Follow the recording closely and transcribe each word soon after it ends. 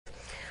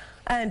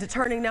And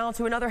turning now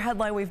to another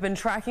headline we've been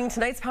tracking,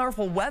 tonight's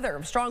powerful weather.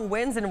 Strong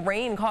winds and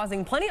rain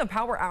causing plenty of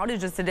power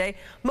outages today.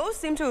 Most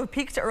seem to have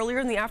peaked earlier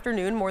in the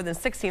afternoon. More than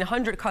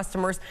 1,600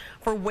 customers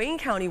for Wayne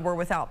County were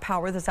without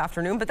power this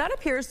afternoon, but that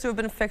appears to have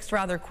been fixed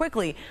rather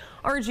quickly.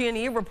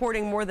 RG&E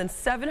reporting more than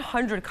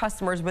 700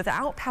 customers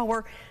without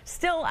power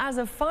still as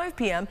of 5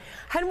 p.m.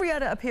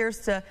 Henrietta appears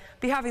to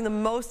be having the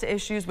most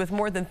issues with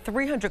more than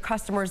 300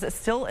 customers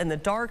still in the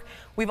dark.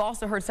 We've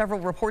also heard several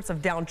reports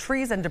of downed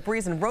trees and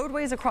debris in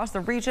roadways across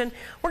the region.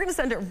 We're going to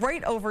send it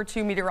right over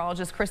to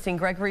meteorologist Christine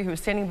Gregory,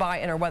 who's standing by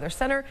in our weather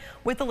center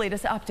with the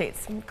latest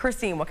updates.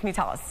 Christine, what can you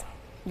tell us?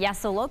 Yeah,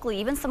 so locally,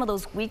 even some of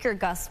those weaker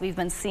gusts we've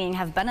been seeing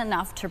have been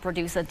enough to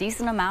produce a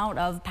decent amount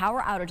of power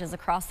outages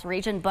across the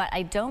region, but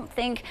I don't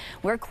think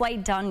we're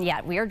quite done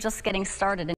yet. We are just getting started.